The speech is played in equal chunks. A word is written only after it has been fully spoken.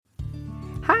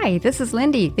Hi, this is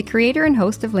Lindy, the creator and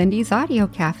host of Lindy's Audio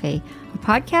Cafe, a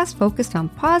podcast focused on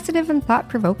positive and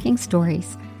thought-provoking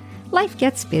stories. Life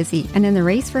gets busy, and in the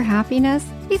race for happiness,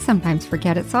 we sometimes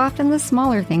forget it's often the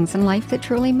smaller things in life that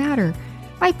truly matter.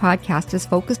 My podcast is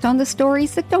focused on the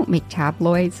stories that don't make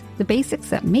tabloids, the basics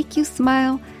that make you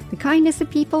smile, the kindness of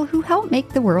people who help make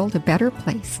the world a better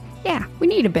place. Yeah, we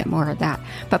need a bit more of that.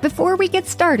 But before we get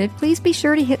started, please be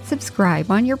sure to hit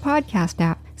subscribe on your podcast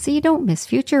app so you don't miss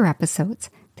future episodes.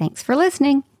 Thanks for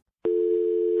listening.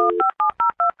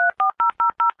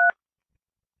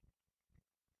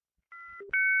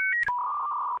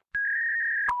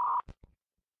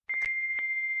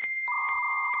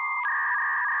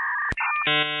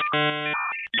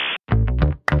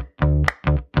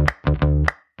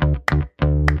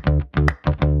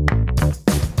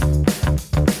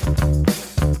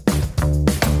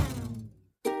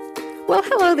 Well,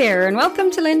 hello there, and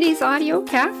welcome to Lindy's Audio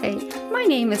Cafe. My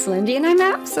name is Lindy, and I'm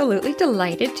absolutely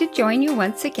delighted to join you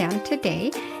once again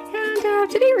today. And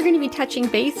today we're going to be touching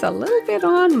base a little bit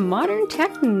on modern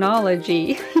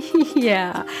technology.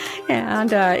 Yeah,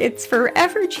 and it's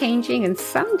forever changing, and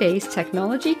some days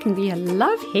technology can be a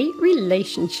love-hate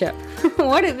relationship.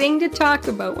 What a thing to talk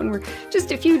about when we're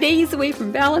just a few days away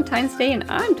from Valentine's Day, and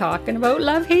I'm talking about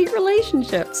love-hate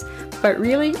relationships. But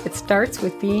really, it starts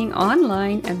with being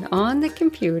online and on the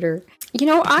computer. You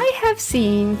know, I have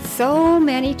seen so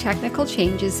many technical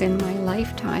changes in my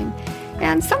lifetime.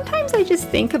 And sometimes I just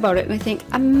think about it and I think,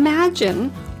 imagine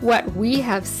what we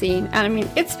have seen. And I mean,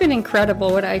 it's been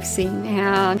incredible what I've seen.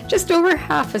 And just over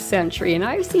half a century. And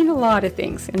I've seen a lot of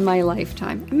things in my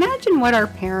lifetime. Imagine what our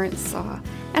parents saw.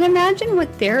 And imagine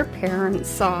what their parents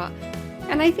saw.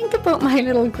 And I think about my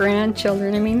little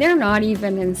grandchildren. I mean, they're not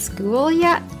even in school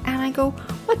yet. And I go,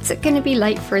 what's it going to be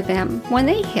like for them when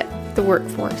they hit the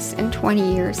workforce in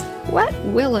 20 years? What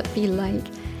will it be like?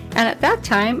 And at that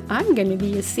time, I'm going to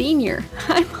be a senior.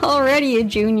 I'm already a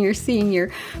junior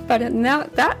senior. But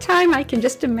at that time, I can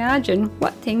just imagine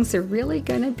what things are really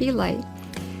going to be like.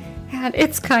 And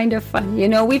it's kind of fun. You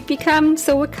know, we've become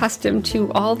so accustomed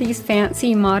to all these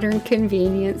fancy modern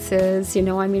conveniences. You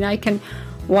know, I mean, I can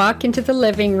walk into the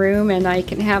living room and I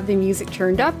can have the music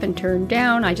turned up and turned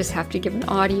down. I just have to give an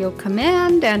audio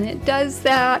command and it does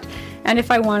that. And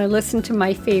if I want to listen to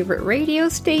my favorite radio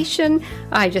station,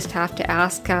 I just have to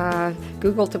ask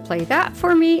Google to play that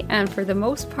for me. And for the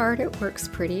most part, it works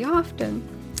pretty often.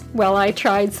 Well, I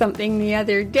tried something the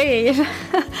other day.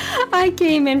 I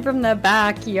came in from the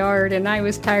backyard and I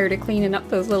was tired of cleaning up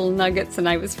those little nuggets and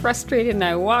I was frustrated and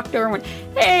I walked over and went,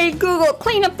 "Hey, Google,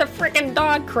 clean up the frickin'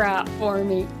 dog crap for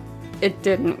me." It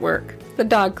didn't work. The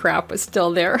dog crap was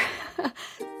still there.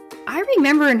 I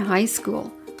remember in high school,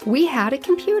 we had a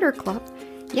computer club.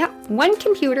 Yep, one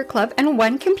computer club and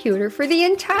one computer for the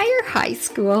entire high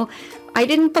school. I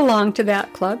didn't belong to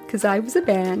that club because I was a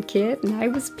band kid and I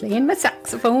was playing my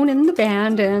saxophone in the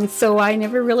band, and so I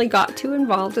never really got too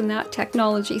involved in that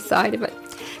technology side of it.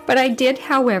 But I did,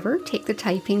 however, take the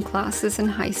typing classes in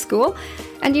high school,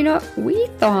 and you know, we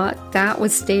thought that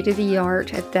was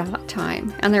state-of-the-art at that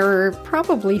time. And there were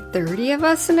probably 30 of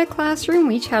us in a classroom.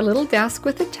 We each had a little desk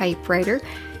with a typewriter,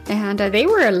 and they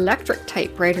were electric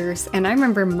typewriters. And I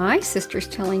remember my sisters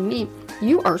telling me,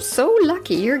 "You are so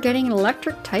lucky you're getting an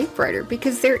electric typewriter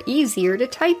because they're easier to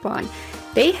type on."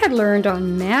 They had learned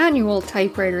on manual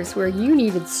typewriters where you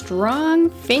needed strong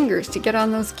fingers to get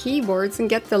on those keyboards and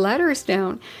get the letters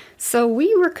down. So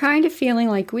we were kind of feeling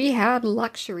like we had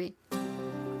luxury.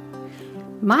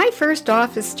 My first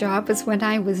office job was when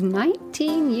I was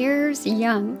 19 years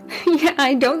young. Yeah,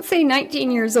 I don't say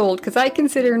 19 years old because I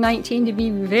consider 19 to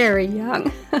be very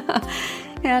young.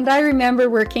 And I remember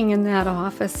working in that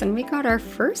office and we got our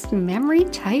first memory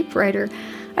typewriter.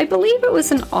 I believe it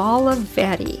was an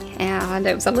Olivetti, and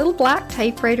it was a little black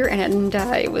typewriter, and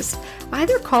it was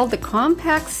either called the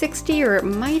Compact 60 or it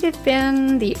might have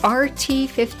been the RT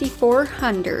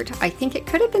 5400. I think it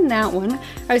could have been that one.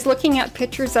 I was looking at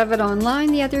pictures of it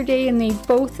online the other day and they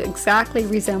both exactly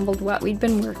resembled what we'd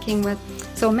been working with.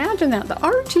 So imagine that, the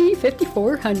RT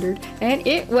 5400, and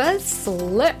it was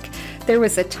slick. There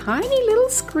was a tiny little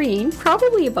screen,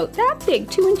 probably about that big,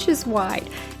 2 inches wide,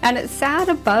 and it sat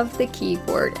above the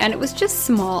keyboard, and it was just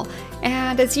small.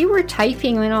 And as you were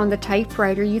typing in on the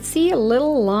typewriter, you'd see a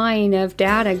little line of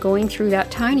data going through that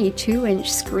tiny 2-inch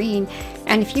screen.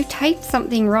 And if you typed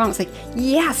something wrong, it's like,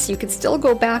 yes, you could still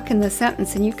go back in the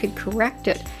sentence and you could correct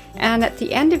it. And at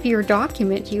the end of your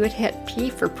document, you would hit P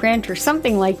for print or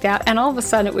something like that, and all of a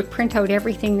sudden it would print out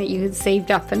everything that you had saved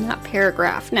up in that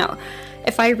paragraph. Now,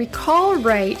 if I recall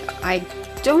right, I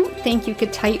don't think you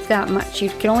could type that much. You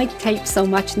could only type so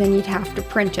much and then you'd have to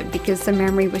print it because the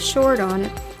memory was short on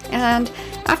it. And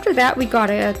after that, we got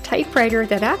a typewriter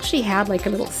that actually had like a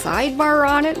little sidebar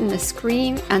on it and a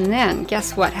screen. And then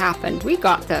guess what happened? We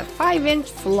got the 5-inch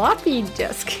floppy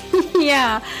disk.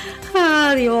 Yeah,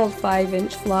 the old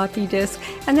 5-inch floppy disk.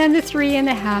 And then the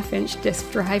 3.5-inch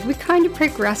disk drive. We kind of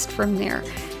progressed from there.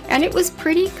 And it was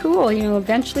pretty cool.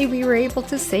 Eventually we were able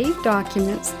to save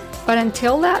documents. But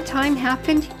until that time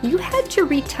happened, you had to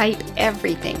retype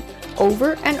everything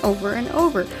over and over and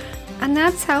over. And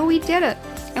that's how we did it.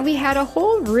 And we had a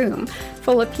whole room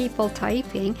full of people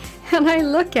typing. And I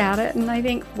look at it and I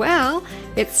think, well,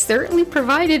 it certainly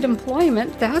provided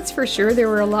employment. That's for sure. There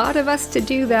were a lot of us to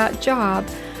do that job.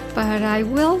 But I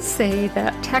will say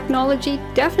that technology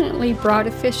definitely brought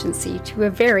efficiency to a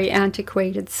very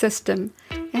antiquated system.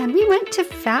 And we went to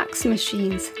fax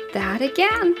machines. That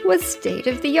again was state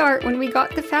of the art when we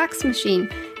got the fax machine.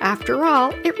 After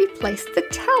all, it replaced the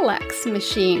telex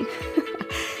machine.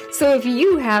 So if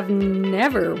you have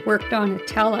never worked on a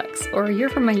telex, or you're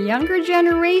from a younger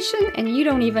generation and you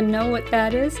don't even know what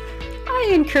that is,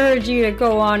 I encourage you to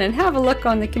go on and have a look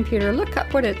on the computer. Look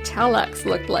up what a telex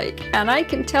looked like. And I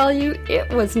can tell you, it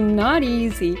was not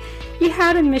easy. You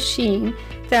had a machine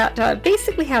that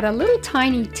basically had a little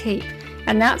tiny tape,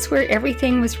 and that's where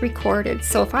everything was recorded.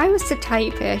 So if I was to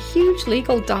type a huge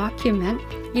legal document,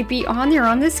 you'd be on there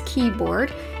on this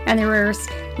keyboard, and there were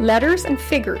letters and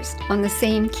figures on the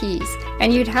same keys.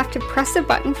 And you'd have to press a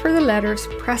button for the letters,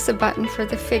 press a button for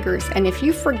the figures. And if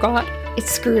you forgot, it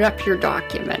screwed up your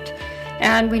document.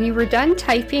 And when you were done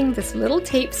typing, this little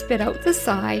tape spit out the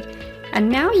side. And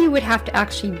now you would have to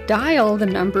actually dial the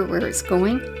number where it's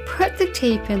going, put the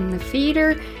tape in the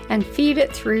feeder, and feed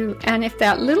it through. And if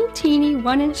that little teeny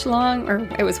 1-inch long, or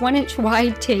it was 1-inch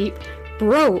wide tape,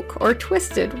 broke or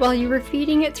twisted while you were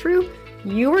feeding it through,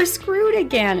 you were screwed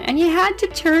again, and you had to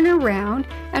turn around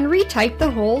and retype the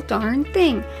whole darn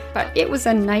thing. But it was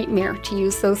a nightmare to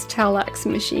use those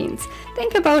telex machines.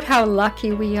 Think about how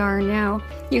lucky we are now.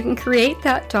 You can create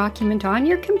that document on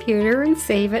your computer and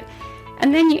save it,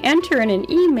 and then you enter in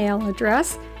an email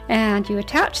address, and you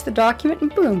attach the document,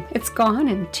 and boom, it's gone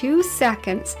in 2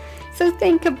 seconds. So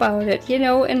think about it.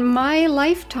 In my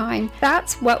lifetime,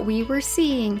 that's what we were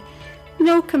seeing.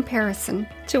 No comparison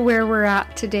to where we're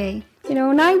at today.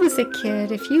 When I was a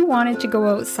kid, if you wanted to go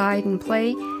outside and play,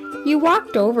 you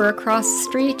walked over across the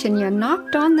street and you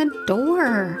knocked on the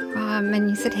door. And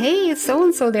you said, hey, is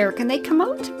so-and-so there? Can they come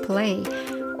out to play?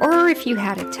 Or if you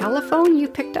had a telephone, you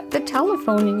picked up the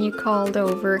telephone and you called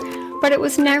over. But it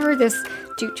was never this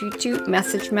doot,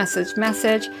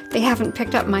 message. They haven't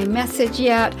picked up my message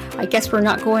yet. I guess we're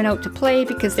not going out to play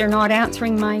because they're not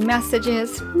answering my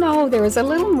messages. No, there was a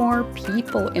little more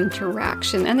people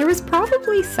interaction, and there was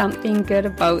probably something good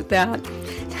about that.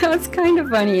 Now, it's kind of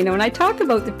funny, when I talk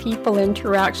about the people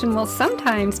interaction, well,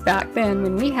 sometimes back then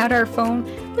when we had our phone,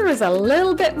 there was a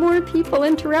little bit more people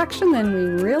interaction than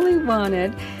we really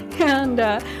wanted. And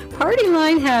party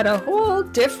line had a whole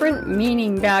different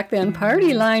meaning back then.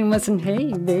 Party line wasn't,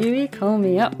 hey, baby, call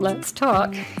me up, let's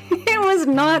talk. It was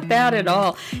not that at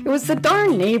all. It was the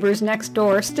darn neighbors next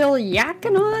door still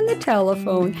yakking on the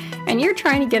telephone. And you're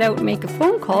trying to get out and make a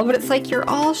phone call, but it's like you're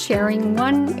all sharing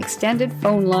one extended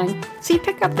phone line. So you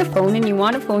pick up the phone and you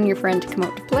want to phone your friend to come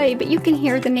out to play, but you can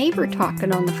hear the neighbor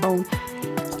talking on the phone.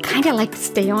 Kind of like to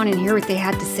stay on and hear what they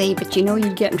had to say, but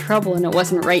you'd get in trouble and it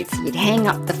wasn't right, so you'd hang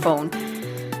up the phone.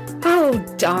 Oh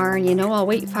darn, I'll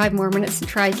wait 5 more minutes and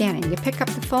try again. And you pick up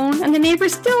the phone and the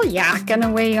neighbor's still yakking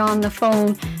away on the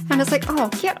phone. And it's like, oh,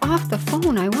 get off the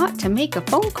phone, I want to make a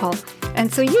phone call.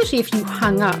 And so usually if you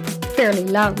hung up fairly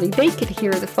loudly, they could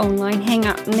hear the phone line hang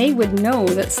up and they would know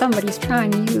that somebody's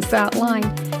trying to use that line.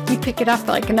 You pick it up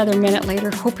like another minute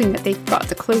later, hoping that they've got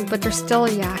the clue, but they're still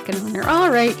yakking on there. All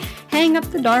right, hang up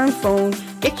the darn phone,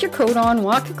 get your coat on,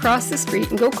 walk across the street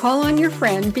and go call on your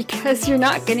friend because you're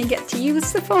not going to get to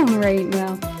use the phone right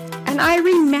now. And I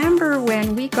remember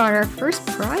when we got our first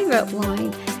private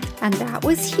line, and that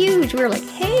was huge. We were like,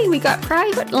 hey, we got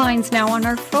private lines now on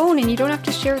our phone and you don't have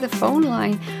to share the phone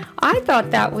line. I thought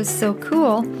that was so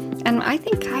cool. And I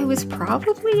think I was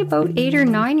probably about 8 or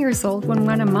 9 years old when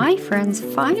one of my friends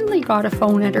finally got a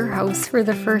phone at her house for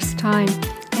the first time.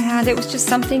 And it was just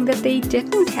something that they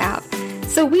didn't have.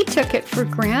 So we took it for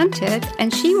granted,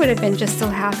 and she would have been just so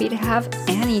happy to have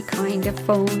any kind of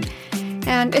phone.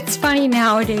 And it's funny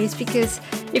nowadays because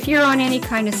if you're on any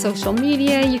kind of social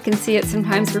media, you can see it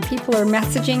sometimes where people are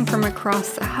messaging from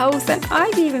across the house. And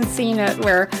I've even seen it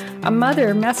where a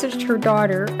mother messaged her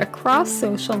daughter across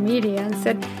social media and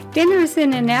said, dinner's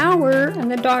in an hour. And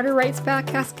the daughter writes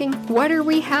back asking, what are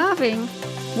we having?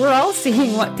 we're all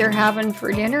seeing what they're having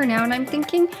for dinner now, and I'm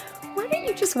thinking, why don't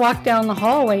you just walk down the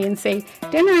hallway and say,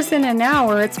 dinner's in an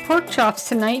hour, it's pork chops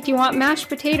tonight, do you want mashed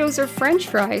potatoes or french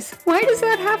fries? Why does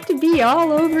that have to be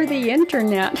all over the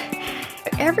internet?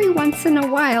 Every once in a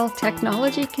while,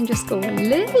 technology can just go a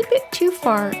little bit too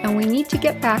far, and we need to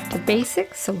get back to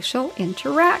basic social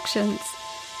interactions.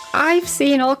 I've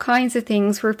seen all kinds of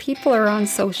things where people are on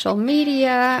social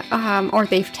media, or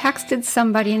they've texted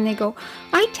somebody and they go,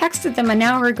 I texted them an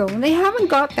hour ago and they haven't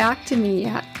got back to me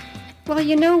yet. Well,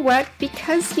 you know what?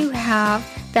 Because you have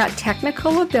that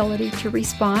technical ability to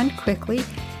respond quickly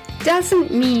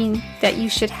doesn't mean that you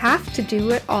should have to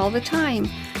do it all the time.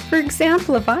 For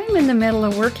example, if I'm in the middle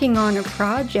of working on a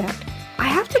project, I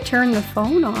have to turn the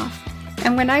phone off.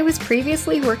 And when I was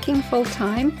previously working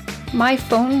full-time, my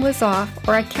phone was off,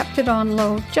 or I kept it on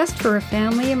low just for a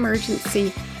family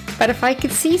emergency. But if I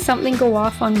could see something go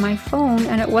off on my phone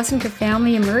and it wasn't a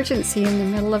family emergency in the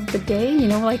middle of the day,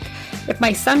 like if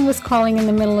my son was calling in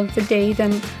the middle of the day,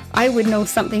 then I would know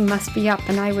something must be up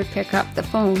and I would pick up the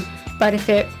phone. But if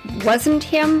it wasn't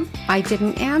him, I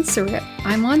didn't answer it.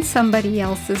 I'm on somebody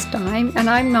else's dime and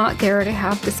I'm not there to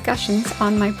have discussions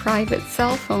on my private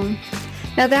cell phone.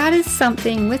 Now that is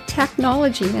something with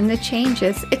technology and the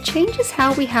changes. It changes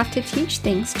how we have to teach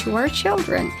things to our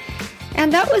children.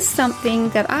 And that was something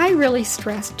that I really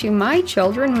stressed to my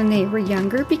children when they were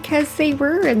younger because they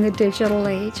were in the digital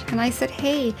age. And I said,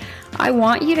 hey, I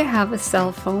want you to have a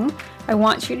cell phone. I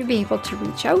want you to be able to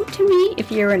reach out to me. If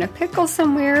you're in a pickle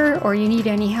somewhere or you need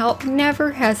any help,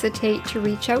 never hesitate to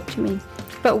reach out to me.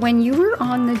 But when you were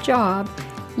on the job,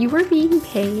 you were being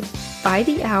paid by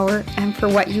the hour and for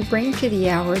what you bring to the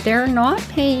hour. They're not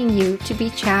paying you to be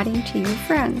chatting to your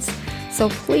friends. So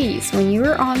please, when you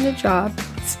are on the job,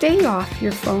 stay off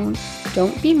your phone.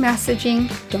 Don't be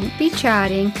messaging, don't be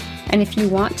chatting, and if you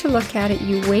want to look at it,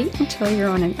 you wait until you're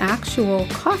on an actual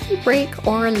coffee break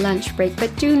or a lunch break,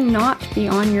 but do not be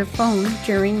on your phone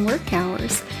during work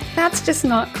hours. That's just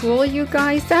not cool, you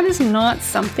guys. That is not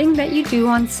something that you do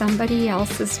on somebody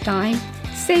else's dime.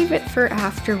 Save it for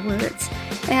afterwards.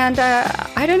 And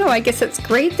I don't know, I guess it's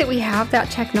great that we have that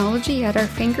technology at our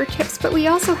fingertips, but we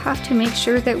also have to make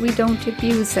sure that we don't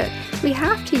abuse it. We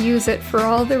have to use it for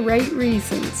all the right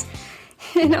reasons.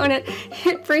 And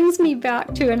it brings me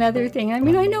back to another thing. I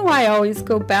mean, I know I always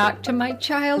go back to my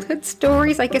childhood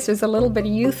stories. I guess there's a little bit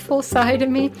of youthful side of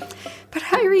me. But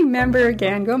I remember,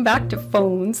 again, going back to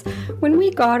phones, when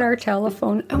we got our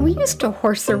telephone, and we used to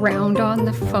horse around on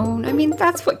the phone. I mean,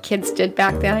 that's what kids did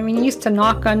back then. I mean, you used to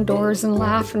knock on doors and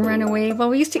laugh and run away. Well,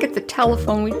 we used to get the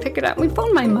telephone, we'd pick it up, we'd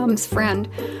phone my mom's friend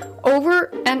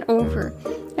over and over.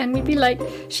 And we'd be like,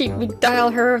 we'd dial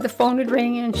her, the phone would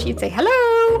ring, and she'd say,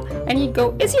 hello, and you'd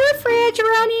go, is your fridge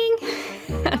running?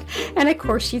 And of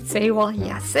course she'd say, well,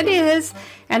 yes, it is.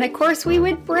 And of course we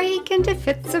would break into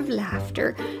fits of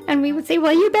laughter, and we would say,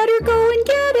 well, you better go and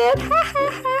get it, ha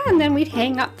ha ha. And then we'd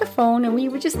hang up the phone, and we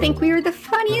would just think we were the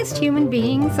funniest human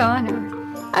beings on earth.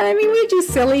 And I mean, we do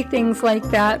silly things like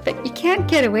that, but you can't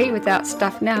get away with that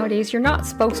stuff nowadays. You're not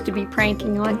supposed to be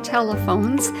pranking on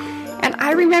telephones. And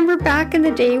I remember back in the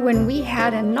day when we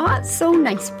had a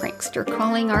not-so-nice prankster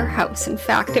calling our house. In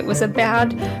fact, it was a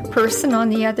bad person on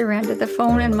the other end of the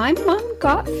phone, and my mom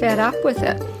got fed up with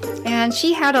it. And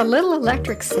she had a little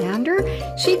electric sander.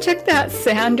 She took that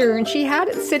sander and she had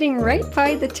it sitting right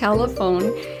by the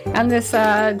telephone. And this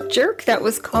jerk that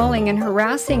was calling and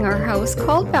harassing our house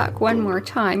called back one more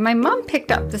time. My mom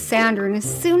picked up the sander, and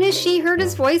as soon as she heard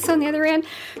his voice on the other end,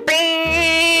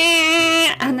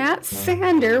 and that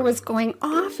sander was going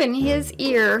off in his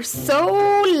ear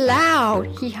so loud,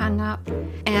 he hung up.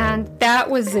 And that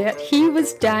was it. He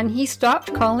was done. He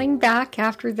stopped calling back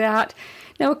after that.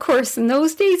 Now, of course, in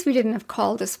those days, we didn't have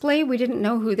call display. We didn't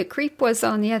know who the creep was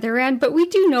on the other end, but we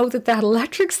do know that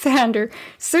electric sander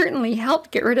certainly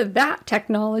helped get rid of that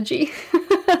technology.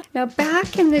 Now,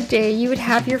 back in the day, you would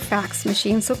have your fax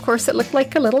machine. So, of course, it looked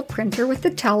like a little printer with the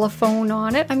telephone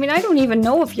on it. I mean, I don't even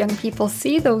know if young people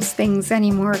see those things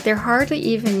anymore. They're hardly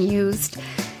even used.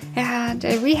 And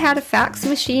we had a fax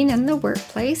machine in the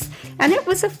workplace, and it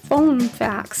was a phone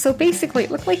fax. So basically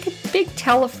it looked like a big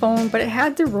telephone, but it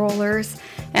had the rollers,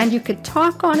 and you could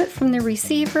talk on it from the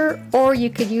receiver, or you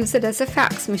could use it as a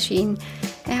fax machine.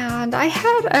 And I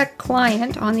had a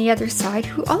client on the other side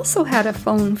who also had a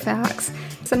phone fax.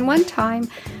 And one time,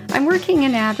 I'm working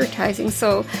in advertising,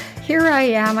 so here I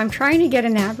am. I'm trying to get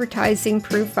an advertising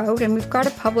proof out, and we've got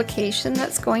a publication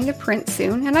that's going to print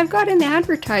soon, and I've got an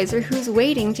advertiser who's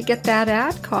waiting to get that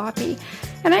ad copy.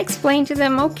 And I explained to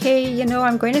them, okay,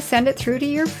 I'm going to send it through to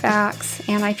your fax,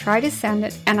 and I try to send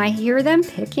it, and I hear them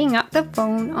picking up the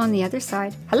phone on the other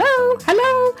side. Hello,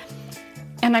 hello.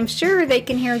 And I'm sure they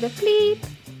can hear the bleep,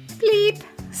 bleep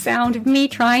sound of me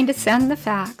trying to send the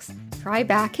fax. Try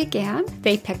back again.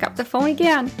 They pick up the phone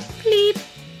again. Bleep,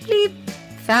 bleep.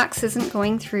 Fax isn't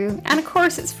going through. And of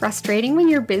course, it's frustrating when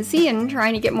you're busy and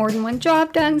trying to get more than one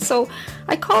job done. So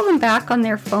I call them back on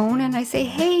their phone and I say,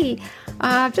 hey,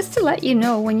 just to let you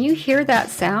know, when you hear that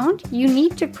sound, you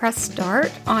need to press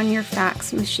start on your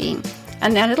fax machine.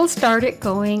 And then it'll start it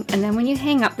going. And then when you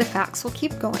hang up, the fax will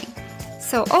keep going.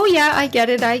 So, oh yeah, I get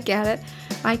it.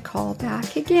 I call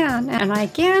back again, and I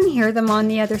again hear them on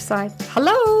the other side.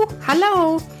 Hello,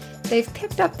 hello. They've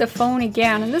picked up the phone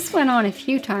again, and this went on a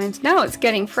few times. Now it's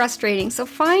getting frustrating. So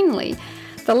finally,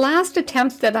 the last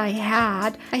attempt that I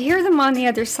had, I hear them on the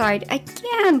other side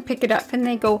again pick it up, and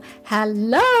they go,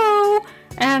 hello.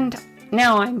 And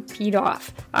now I'm peed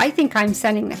off. I think I'm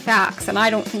sending the fax, and I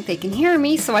don't think they can hear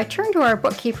me. So I turn to our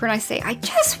bookkeeper and I say, I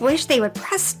just wish they would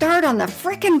press start on the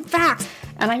frickin' fax.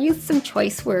 And I used some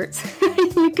choice words,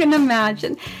 you can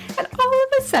imagine. And all of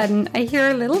a sudden, I hear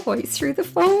a little voice through the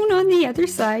phone on the other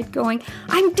side going,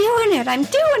 I'm doing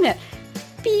it.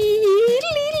 Beep.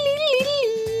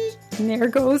 And there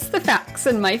goes the fax,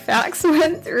 and my fax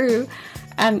went through.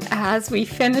 And as we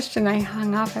finished and I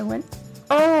hung up, I went,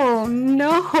 oh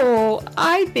no,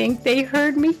 I think they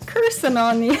heard me cursing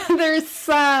on the other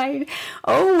side.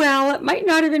 Oh well, it might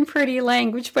not have been pretty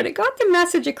language, but it got the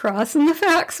message across and the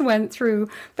fax went through.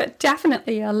 But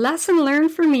definitely a lesson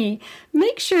learned for me.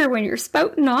 Make sure when you're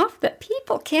spouting off that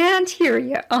people can't hear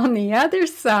you on the other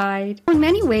side. In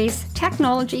many ways,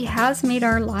 technology has made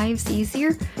our lives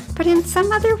easier, but in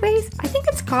some other ways, I think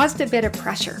it's caused a bit of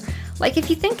pressure. Like if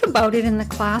you think about it in the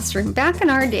classroom, back in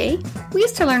our day, we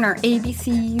used to learn our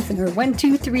ABCs and our 1,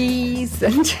 2, 3s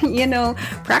and,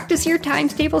 practice your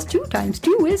times tables. 2 times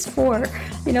 2 is 4,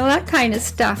 that kind of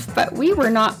stuff. But we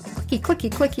were not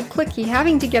clicky,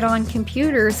 having to get on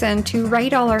computers and to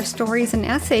write all our stories and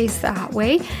essays that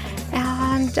way.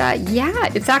 And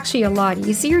it's actually a lot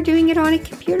easier doing it on a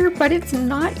computer, but it's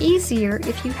not easier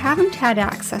if you haven't had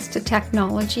access to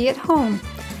technology at home.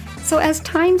 So as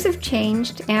times have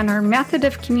changed and our method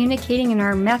of communicating and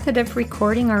our method of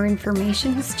recording our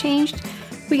information has changed,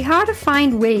 we had to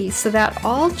find ways so that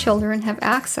all children have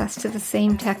access to the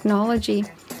same technology.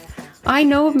 I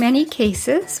know of many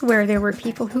cases where there were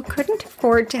people who couldn't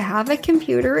afford to have a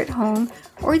computer at home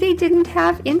or they didn't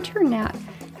have internet.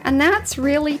 And that's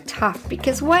really tough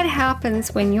because what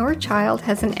happens when your child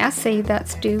has an essay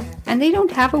that's due and they don't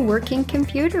have a working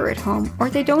computer at home or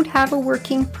they don't have a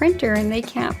working printer and they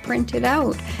can't print it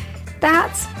out?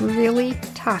 That's really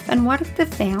tough. And what if the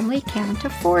family can't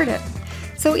afford it?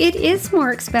 So it is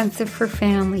more expensive for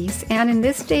families. And in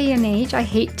this day and age, I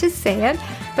hate to say it,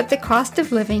 but the cost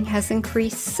of living has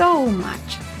increased so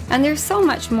much. And there's so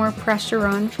much more pressure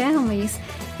on families.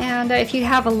 And if you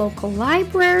have a local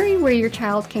library where your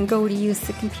child can go to use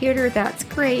the computer, that's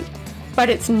great. But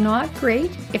it's not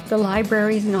great if the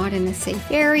library is not in a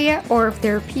safe area or if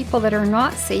there are people that are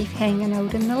not safe hanging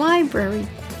out in the library.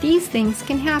 These things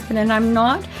can happen, and I'm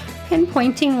not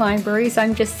pinpointing libraries.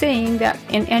 I'm just saying that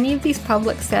in any of these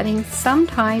public settings,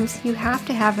 sometimes you have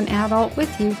to have an adult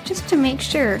with you just to make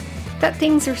sure that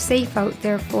things are safe out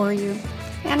there for you.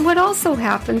 And what also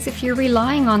happens if you're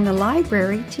relying on the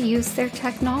library to use their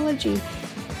technology?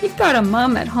 You've got a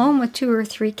mom at home with 2 or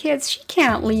 3 kids. She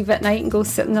can't leave at night and go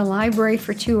sit in the library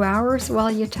for 2 hours while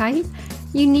you type.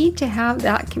 You need to have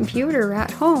that computer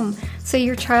at home so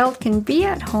your child can be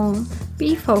at home,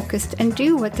 be focused, and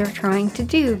do what they're trying to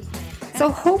do. So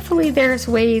hopefully there's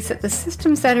ways that the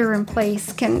systems that are in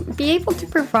place can be able to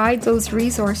provide those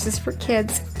resources for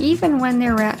kids even when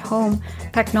they're at home.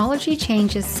 Technology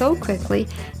changes so quickly,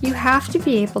 you have to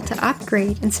be able to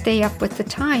upgrade and stay up with the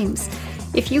times.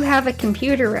 If you have a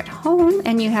computer at home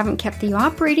and you haven't kept the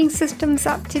operating systems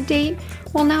up to date,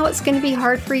 well, now it's going to be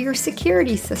hard for your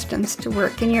security systems to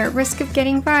work and you're at risk of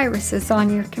getting viruses on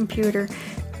your computer.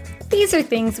 These are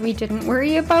things we didn't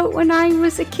worry about when I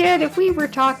was a kid. If we were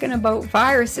talking about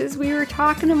viruses, we were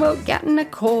talking about getting a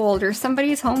cold or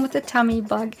somebody's home with a tummy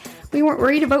bug. We weren't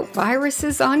worried about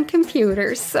viruses on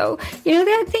computers. So,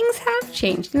 that things have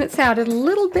changed and it's added a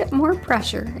little bit more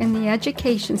pressure in the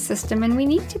education system, and we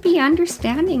need to be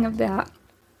understanding of that.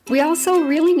 We also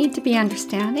really need to be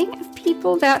understanding of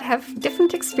people that have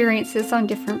different experiences on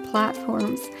different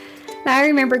platforms. Now, I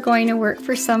remember going to work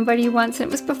for somebody once, and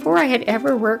it was before I had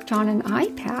ever worked on an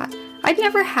iPad. I'd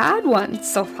never had one,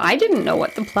 so I didn't know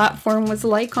what the platform was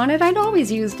like on it. I'd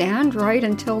always used Android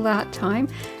until that time.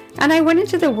 And I went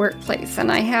into the workplace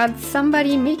and I had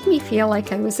somebody make me feel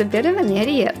like I was a bit of an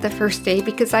idiot the first day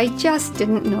because I just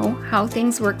didn't know how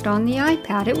things worked on the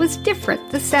iPad. It was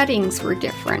different. The settings were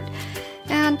different.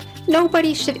 And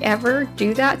nobody should ever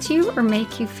do that to you or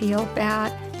make you feel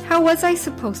bad. How was I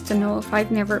supposed to know if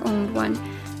I've never owned one?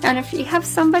 And if you have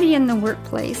somebody in the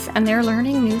workplace and they're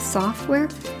learning new software,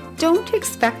 don't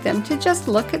expect them to just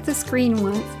look at the screen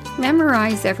once,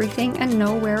 memorize everything, and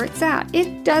know where it's at.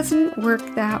 It doesn't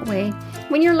work that way.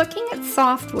 When you're looking at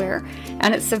software,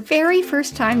 and it's the very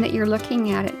first time that you're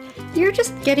looking at it, you're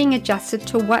just getting adjusted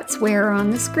to what's where on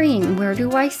the screen. Where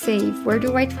do I save? Where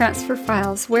do I transfer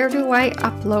files? Where do I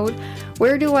upload?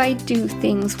 Where do I do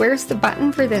things? Where's the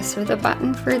button for this or the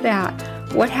button for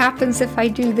that? What happens if I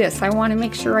do this? I want to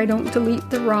make sure I don't delete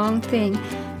the wrong thing.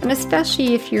 And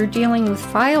especially if you're dealing with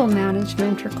file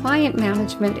management or client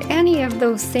management, any of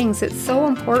those things, it's so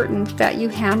important that you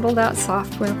handle that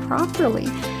software properly.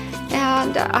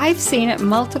 And I've seen it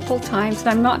multiple times, and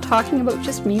I'm not talking about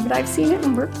just me, but I've seen it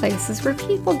in workplaces where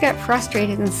people get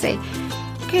frustrated and say,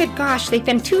 good gosh, they've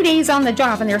been 2 days on the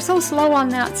job and they're so slow on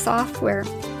that software.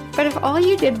 But if all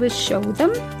you did was show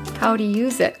them how to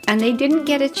use it and they didn't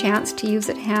get a chance to use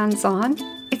it hands-on,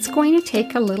 it's going to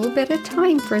take a little bit of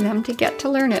time for them to get to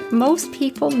learn it. Most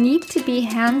people need to be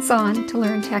hands-on to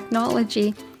learn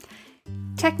technology.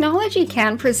 Technology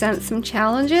can present some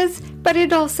challenges, but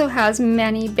it also has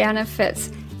many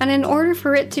benefits. And in order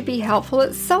for it to be helpful,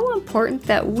 it's so important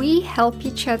that we help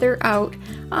each other out.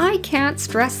 I can't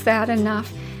stress that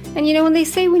enough. And you know, when they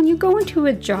say when you go into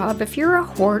a job, if you're a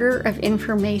hoarder of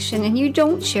information and you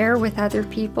don't share with other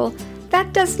people,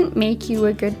 that doesn't make you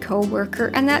a good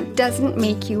coworker, and that doesn't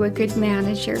make you a good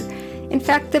manager. In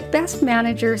fact, the best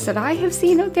managers that I have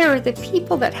seen out there are the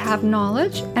people that have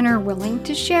knowledge and are willing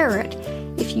to share it.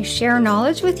 If you share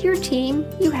knowledge with your team,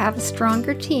 you have a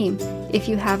stronger team. If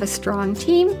you have a strong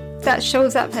team, that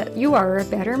shows up that you are a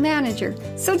better manager.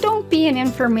 So don't be an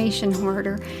information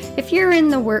hoarder. If you're in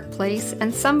the workplace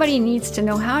and somebody needs to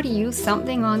know how to use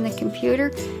something on the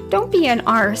computer, don't be an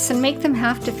arse and make them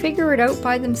have to figure it out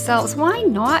by themselves. Why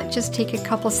not just take a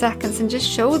couple seconds and just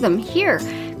show them, here,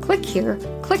 click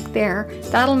there.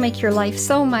 That'll make your life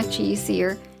so much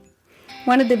easier.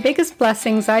 One of the biggest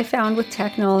blessings I found with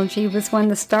technology was when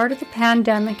the start of the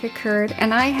pandemic occurred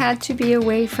and I had to be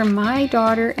away from my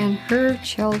daughter and her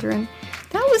children.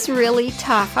 That was really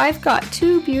tough. I've got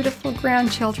 2 beautiful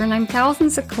grandchildren. I'm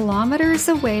thousands of kilometers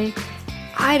away.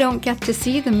 I don't get to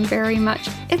see them very much.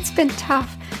 It's been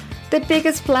tough. The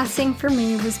biggest blessing for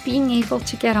me was being able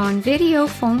to get on video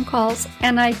phone calls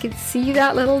and I could see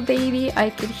that little baby. I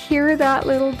could hear that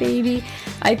little baby.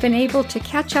 I've been able to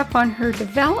catch up on her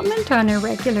development on a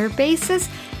regular basis,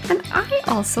 and I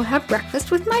also have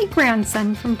breakfast with my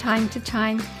grandson from time to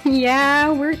time. Yeah,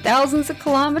 we're thousands of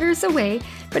kilometers away,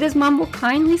 but his mom will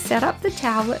kindly set up the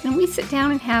tablet and we sit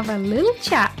down and have a little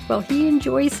chat while he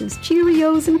enjoys his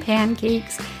Cheerios and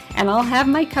pancakes, and I'll have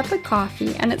my cup of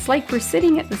coffee, and it's like we're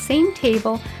sitting at the same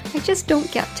table. I just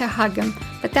don't get to hug him,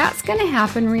 but that's going to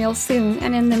happen real soon,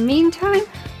 and in the meantime,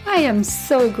 I am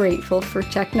so grateful for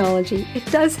technology. It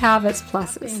does have its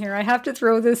pluses. Here, I have to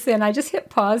throw this in. I just hit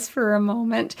pause for a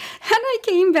moment, and I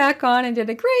came back on and did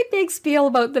a great big spiel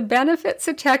about the benefits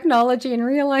of technology and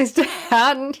realized I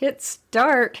hadn't hit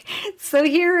start. So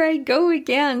here I go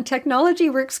again. Technology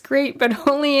works great, but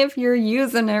only if you're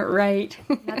using it right.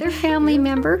 Another family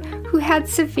member who had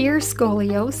severe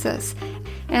scoliosis,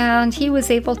 and he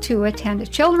was able to attend a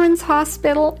children's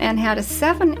hospital and had a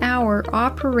 7-hour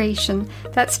operation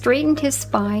that straightened his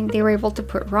spine. They were able to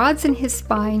put rods in his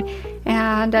spine,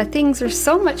 and things are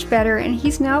so much better, and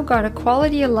he's now got a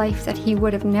quality of life that he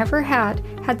would have never had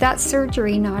that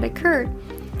surgery not occurred.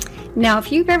 Now,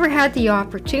 if you've ever had the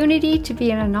opportunity to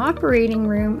be in an operating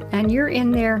room and you're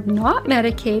in there not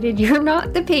medicated, you're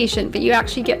not the patient, but you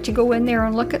actually get to go in there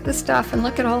and look at the stuff and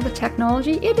look at all the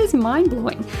technology, it is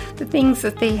mind-blowing, the things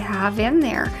that they have in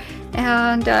there.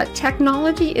 And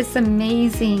technology is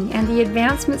amazing, and the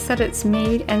advancements that it's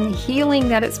made and the healing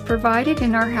that it's provided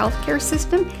in our healthcare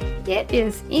system, it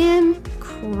is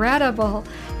incredible.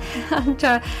 And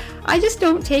I just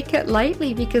don't take it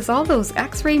lightly, because all those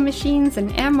x-ray machines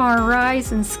and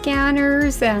MRIs and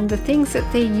scanners and the things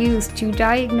that they use to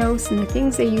diagnose and the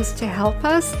things they use to help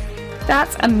us,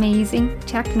 that's amazing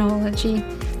technology.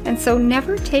 And so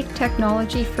never take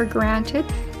technology for granted.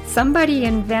 Somebody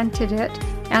invented it,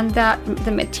 and that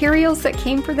the materials that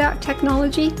came for that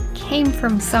technology came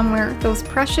from somewhere. Those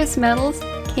precious metals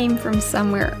came from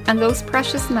somewhere, and those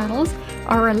precious metals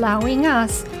are allowing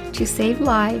us to save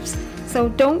lives. So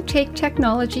don't take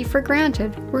technology for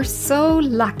granted. We're so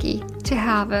lucky to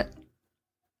have it.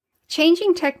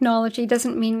 Changing technology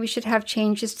doesn't mean we should have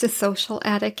changes to social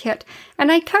etiquette.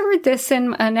 And I covered this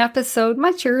in an episode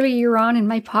much earlier on in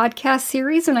my podcast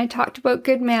series when I talked about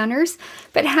good manners.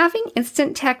 But having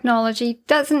instant technology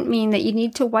doesn't mean that you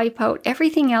need to wipe out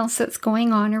everything else that's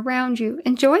going on around you.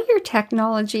 Enjoy your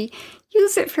technology.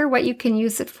 Use it for what you can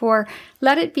use it for.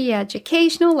 Let it be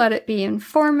educational. Let it be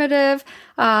informative.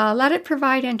 Let it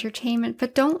provide entertainment.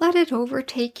 But don't let it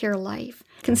overtake your life.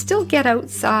 You can still get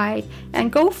outside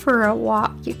and go for a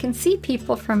walk. You can see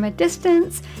people from a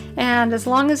distance, and as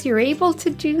long as you're able to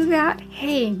do that,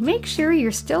 hey, make sure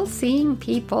you're still seeing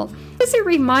people. It was a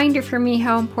reminder for me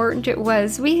how important it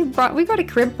was. We got a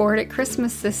crib board at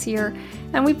Christmas this year,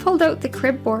 and we pulled out the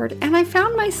crib board, and I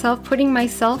found myself putting my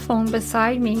cell phone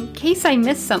beside me in case I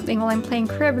missed something while I'm playing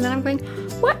crib, and then I'm going,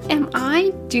 what am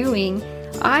I doing?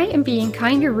 I am being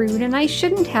kind of rude and I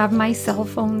shouldn't have my cell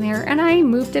phone there, and I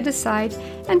moved it aside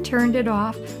and turned it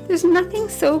off. There's nothing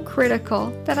so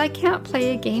critical that I can't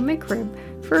play a game of crib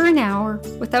for an hour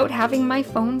without having my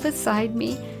phone beside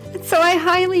me. And so I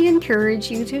highly encourage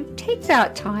you to take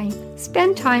that time.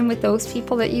 Spend time with those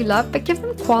people that you love, but give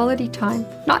them quality time,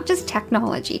 not just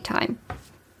technology time.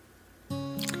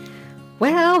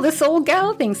 Well, this old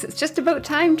gal thinks it's just about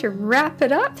time to wrap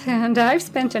it up, and I've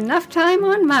spent enough time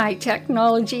on my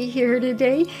technology here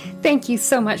today. Thank you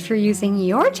so much for using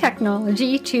your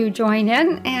technology to join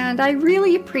in, and I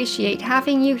really appreciate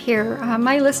having you here.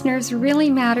 My listeners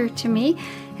really matter to me,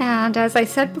 and as I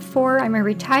said before, I'm a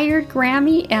retired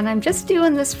Grammy, and I'm just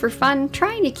doing this for fun,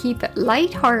 trying to keep it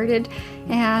lighthearted,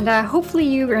 and hopefully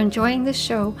you are enjoying the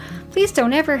show. Please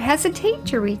don't ever hesitate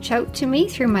to reach out to me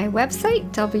through my website,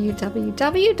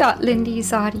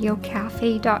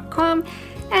 www.lindysaudiocafe.com,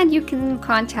 and you can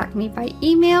contact me by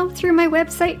email through my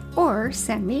website or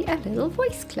send me a little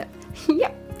voice clip.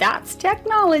 Yep, that's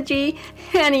technology.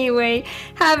 Anyway,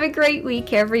 have a great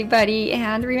week, everybody,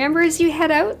 and remember as you head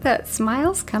out that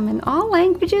smiles come in all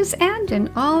languages and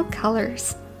in all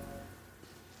colors.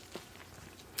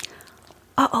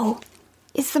 Uh-oh.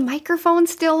 Is the microphone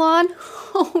still on?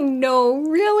 Oh no,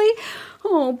 really?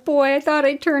 Oh boy, I thought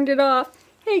I turned it off.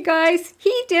 Hey guys,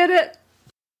 he did it!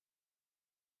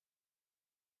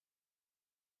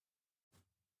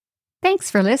 Thanks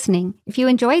for listening. If you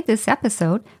enjoyed this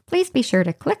episode, please be sure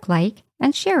to click like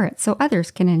and share it so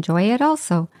others can enjoy it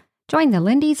also. Join the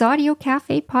Lindy's Audio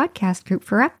Cafe podcast group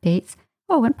for updates.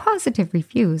 Oh, and positive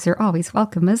reviews are always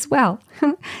welcome as well.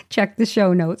 Check the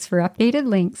show notes for updated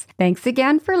links. Thanks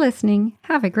again for listening.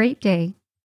 Have a great day.